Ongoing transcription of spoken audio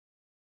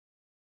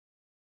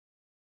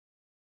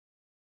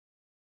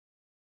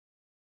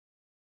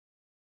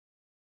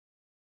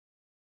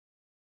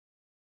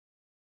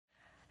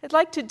I'd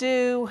like to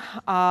do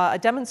a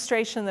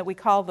demonstration that we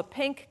call the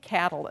pink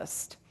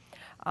catalyst.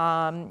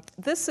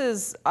 This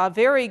is a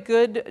very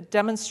good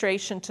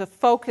demonstration to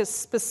focus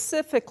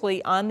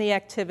specifically on the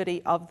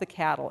activity of the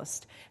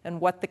catalyst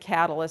and what the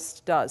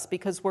catalyst does,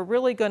 because we're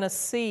really going to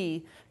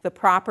see the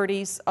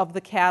properties of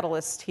the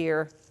catalyst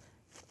here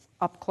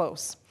up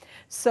close.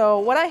 So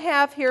what I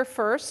have here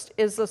first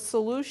is a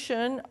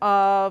solution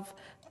of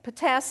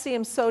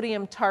potassium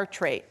sodium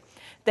tartrate.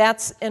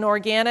 That's an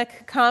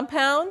organic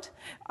compound.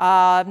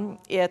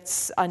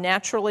 It's a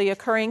naturally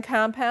occurring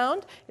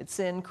compound. It's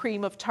in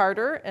cream of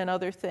tartar and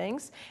other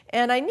things.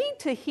 And I need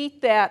to heat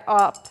that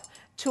up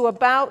to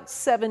about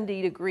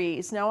 70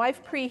 degrees. Now,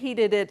 I've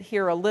preheated it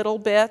here a little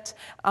bit,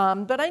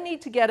 but I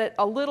need to get it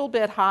a little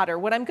bit hotter.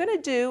 What I'm going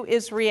to do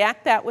is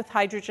react that with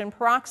hydrogen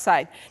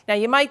peroxide. Now,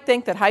 you might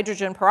think that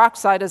hydrogen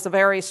peroxide is a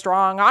very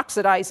strong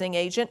oxidizing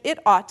agent. It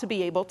ought to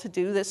be able to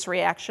do this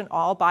reaction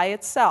all by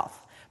itself.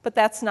 But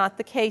that's not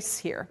the case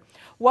here.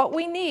 What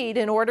we need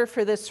in order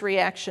for this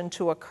reaction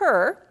to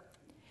occur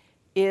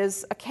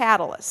is a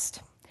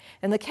catalyst.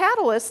 And the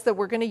catalyst that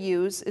we're going to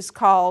use is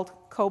called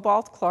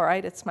cobalt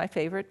chloride. It's my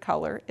favorite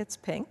color. It's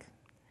pink.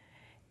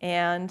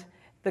 And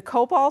the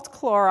cobalt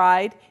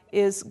chloride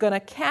is going to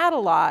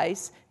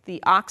catalyze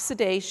the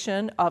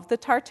oxidation of the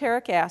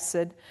tartaric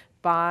acid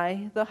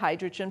by the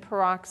hydrogen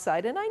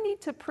peroxide. And I need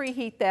to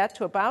preheat that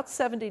to about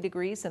 70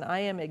 degrees, and I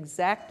am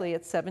exactly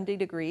at 70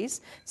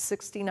 degrees,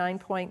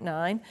 69.9.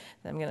 I'm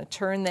going to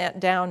turn that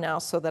down now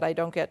so that I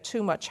don't get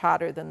too much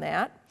hotter than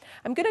that.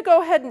 I'm going to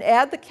go ahead and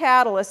add the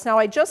catalyst. Now,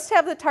 I just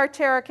have the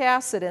tartaric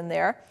acid in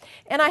there,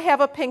 and I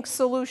have a pink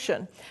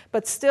solution,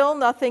 but still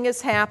nothing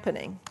is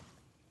happening.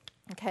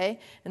 Okay,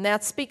 and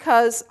that's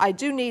because I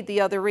do need the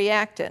other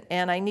reactant,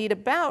 and I need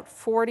about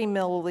 40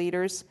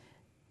 milliliters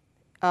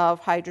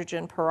of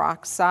hydrogen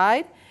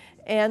peroxide.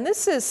 And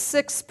this is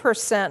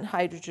 6%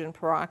 hydrogen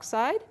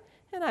peroxide,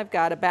 and I've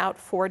got about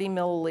 40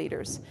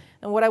 milliliters.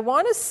 And what I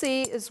want to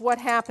see is what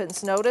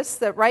happens. Notice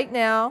that right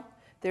now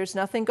there's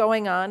nothing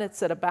going on.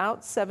 It's at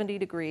about 70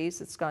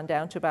 degrees. It's gone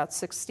down to about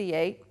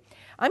 68.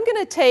 I'm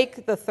going to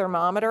take the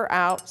thermometer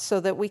out so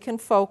that we can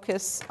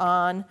focus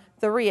on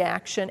the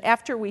reaction.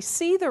 After we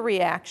see the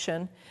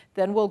reaction,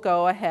 then we'll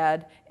go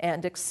ahead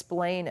and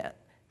explain it.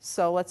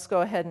 So let's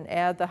go ahead and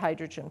add the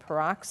hydrogen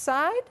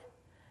peroxide.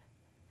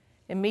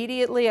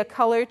 Immediately a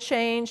color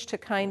change to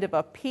kind of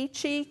a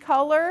peachy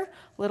color,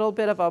 a little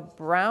bit of a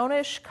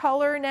brownish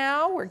color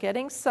now. We're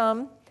getting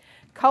some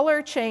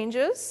color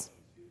changes.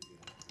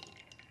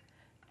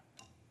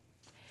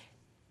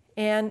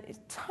 And a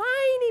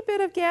tiny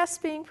bit of gas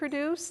being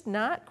produced,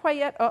 not quite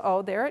yet.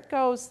 Uh-oh, there it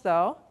goes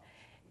though.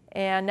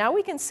 And now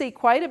we can see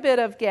quite a bit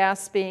of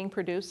gas being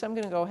produced. I'm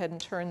going to go ahead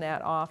and turn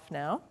that off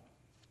now.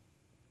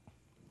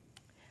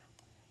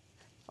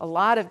 A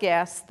lot of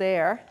gas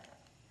there.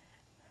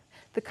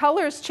 The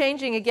color is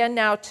changing again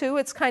now too.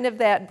 It's kind of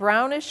that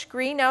brownish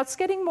green. Now it's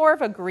getting more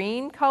of a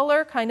green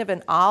color, kind of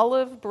an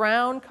olive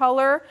brown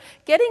color.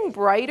 Getting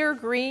brighter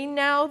green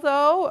now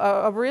though,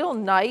 a real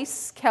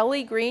nice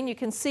Kelly green. You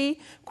can see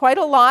quite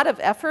a lot of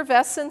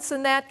effervescence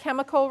in that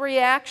chemical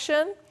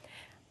reaction.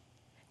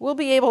 We'll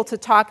be able to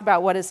talk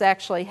about what has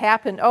actually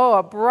happened. Oh,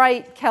 a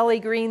bright Kelly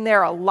green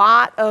there, a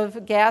lot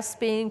of gas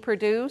being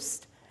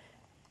produced.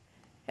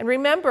 And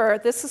remember,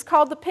 this is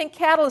called the pink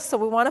catalyst, so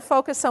we want to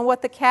focus on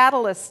what the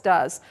catalyst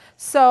does.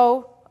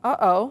 So,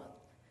 the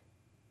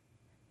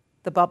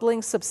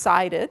bubbling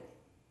subsided,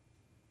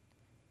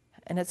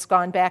 and it's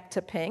gone back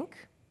to pink.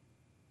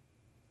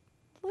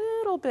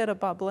 Little bit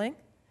of bubbling.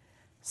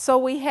 So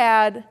we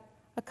had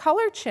a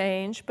color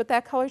change, but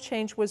that color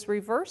change was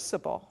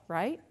reversible,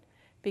 right?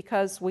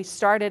 Because we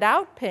started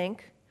out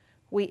pink,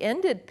 we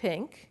ended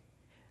pink.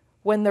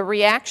 When the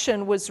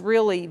reaction was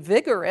really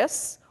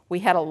vigorous, we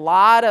had a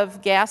lot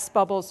of gas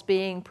bubbles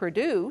being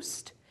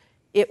produced.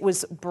 It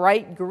was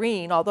bright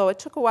green, although it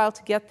took a while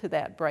to get to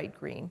that bright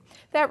green.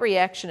 That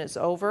reaction is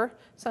over,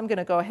 so I'm going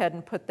to go ahead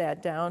and put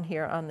that down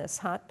here on this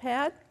hot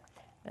pad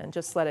and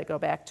just let it go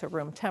back to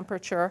room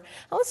temperature.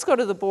 Now let's go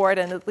to the board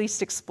and at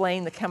least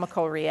explain the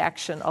chemical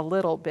reaction a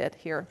little bit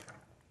here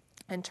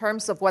in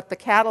terms of what the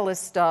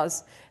catalyst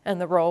does and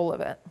the role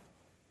of it.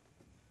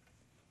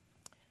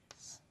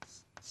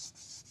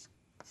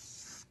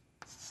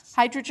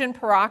 Hydrogen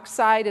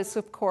peroxide is,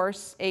 of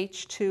course,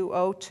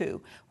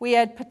 H2O2. We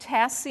had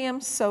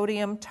potassium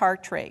sodium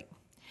tartrate.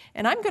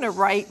 And I'm going to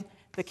write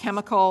the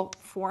chemical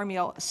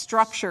formula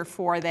structure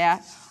for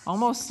that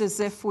almost as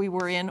if we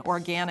were in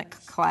organic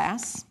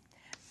class,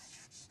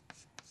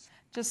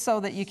 just so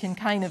that you can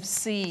kind of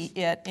see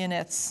it in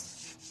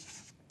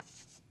its...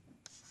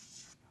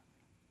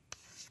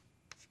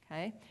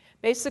 Okay.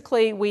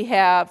 Basically, we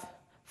have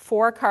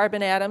 4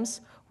 carbon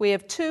atoms. We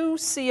have 2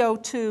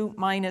 CO2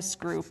 minus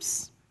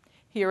groups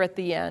here at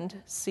the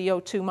end,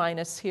 CO2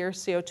 minus here,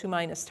 CO2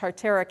 minus.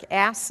 Tartaric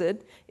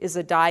acid is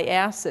a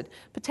diacid.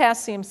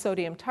 Potassium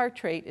sodium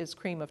tartrate is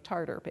cream of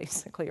tartar,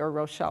 basically, or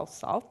Rochelle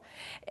salt.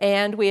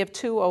 And we have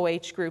 2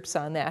 OH groups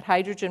on that,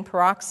 hydrogen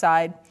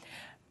peroxide.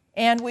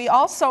 And we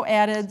also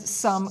added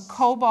some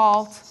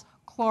cobalt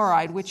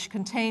chloride, which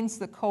contains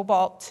the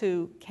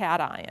cobalt-2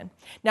 cation.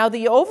 Now,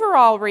 the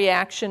overall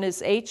reaction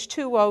is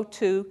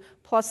H2O2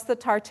 plus the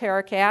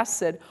tartaric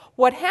acid.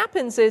 What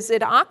happens is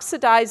it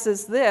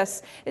oxidizes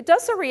this. It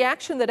does a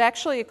reaction that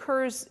actually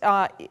occurs,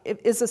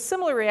 is a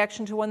similar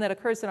reaction to one that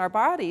occurs in our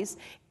bodies.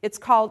 It's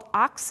called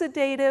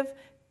oxidative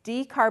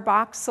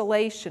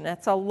decarboxylation.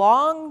 That's a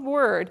long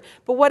word,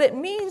 but what it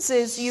means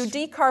is you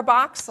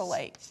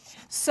decarboxylate.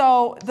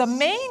 So the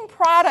main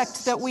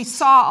product that we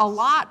saw a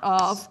lot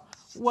of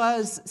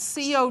was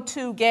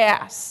CO2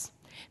 gas.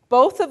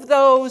 Both of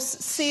those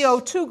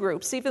CO2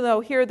 groups, even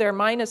though here they're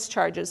minus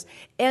charges,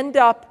 end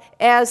up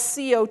as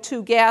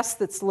CO2 gas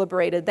that's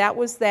liberated. That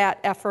was that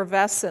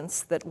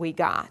effervescence that we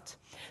got.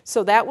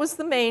 So that was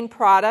the main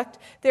product.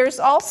 There's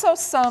also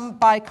some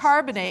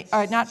bicarbonate,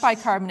 not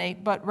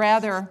bicarbonate, but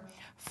rather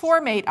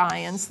formate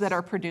ions that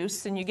are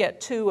produced, and you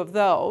get 2 of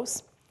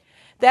those.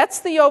 That's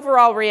the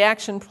overall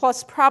reaction,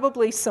 plus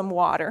probably some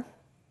water.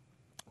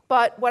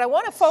 But what I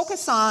want to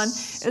focus on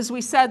is,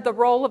 we said, the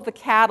role of the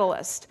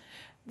catalyst.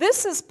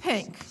 This is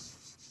pink.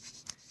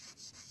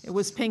 It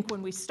was pink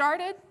when we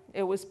started.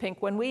 It was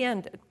pink when we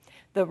ended.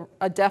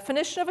 A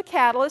definition of a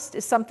catalyst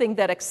is something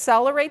that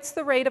accelerates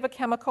the rate of a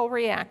chemical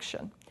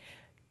reaction.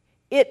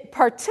 It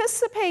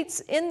participates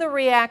in the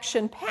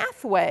reaction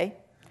pathway,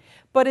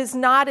 but is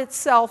not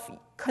itself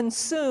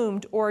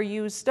consumed or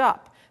used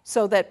up,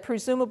 so that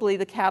presumably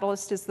the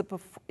catalyst is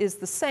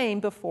the same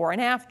before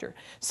and after.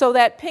 So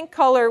that pink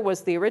color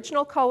was the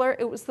original color,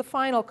 it was the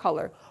final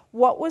color.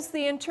 What was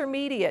the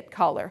intermediate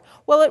color?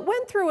 Well, it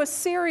went through a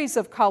series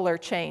of color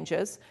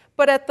changes,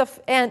 but at the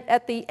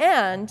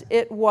end,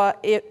 when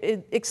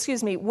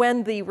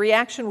the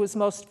reaction was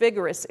most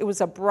vigorous, it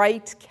was a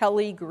bright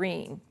Kelly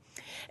green.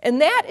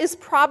 And that is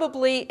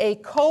probably a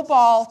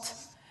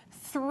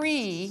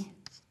cobalt-3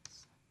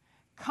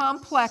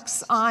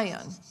 complex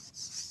ion.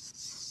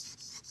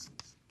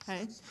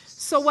 Okay.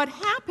 So what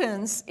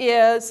happens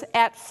is,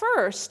 at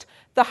first,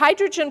 the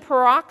hydrogen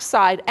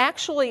peroxide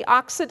actually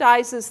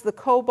oxidizes the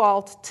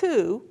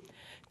cobalt-2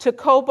 to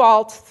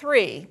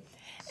cobalt-3,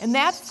 and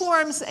that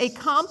forms a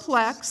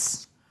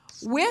complex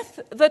with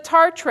the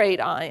tartrate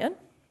ion.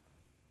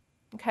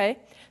 Okay.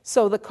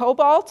 So the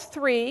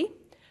cobalt-3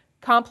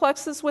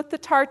 complexes with the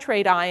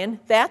tartrate ion,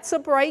 that's a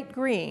bright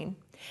green,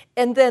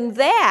 and then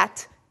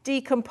that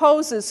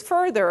decomposes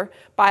further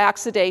by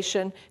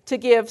oxidation to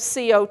give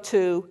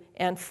CO2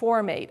 and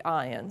formate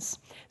ions.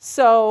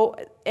 So,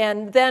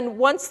 and then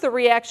once the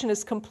reaction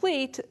is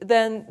complete,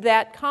 then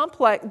that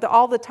complex,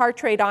 all the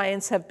tartrate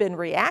ions have been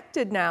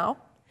reacted now.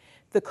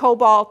 The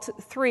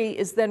cobalt-3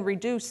 is then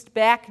reduced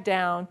back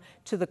down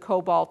to the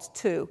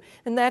cobalt-2,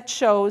 and that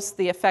shows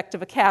the effect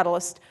of a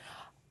catalyst.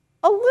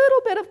 A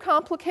little bit of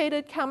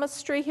complicated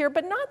chemistry here,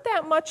 but not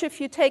that much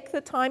if you take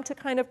the time to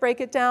kind of break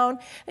it down.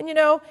 And you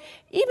know,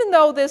 even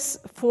though this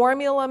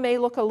formula may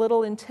look a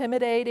little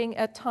intimidating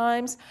at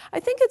times, I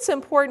think it's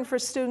important for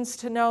students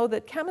to know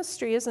that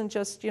chemistry isn't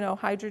just, you know,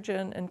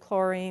 hydrogen and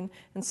chlorine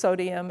and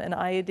sodium and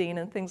iodine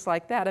and things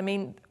like that. I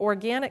mean,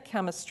 organic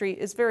chemistry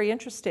is very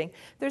interesting.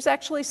 There's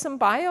actually some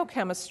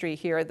biochemistry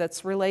here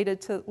that's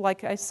related to,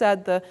 like I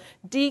said, the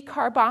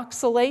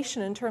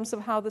decarboxylation in terms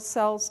of how the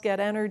cells get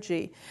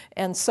energy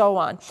and so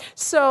on.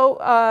 So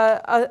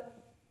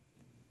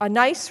a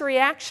nice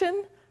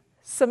reaction,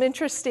 some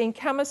interesting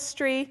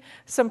chemistry,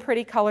 some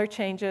pretty color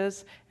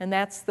changes, and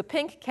that's the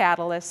pink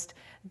catalyst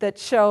that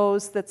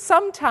shows that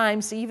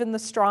sometimes even the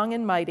strong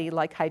and mighty,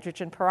 like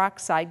hydrogen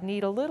peroxide,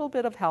 need a little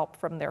bit of help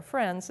from their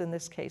friends, in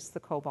this case the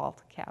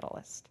cobalt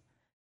catalyst.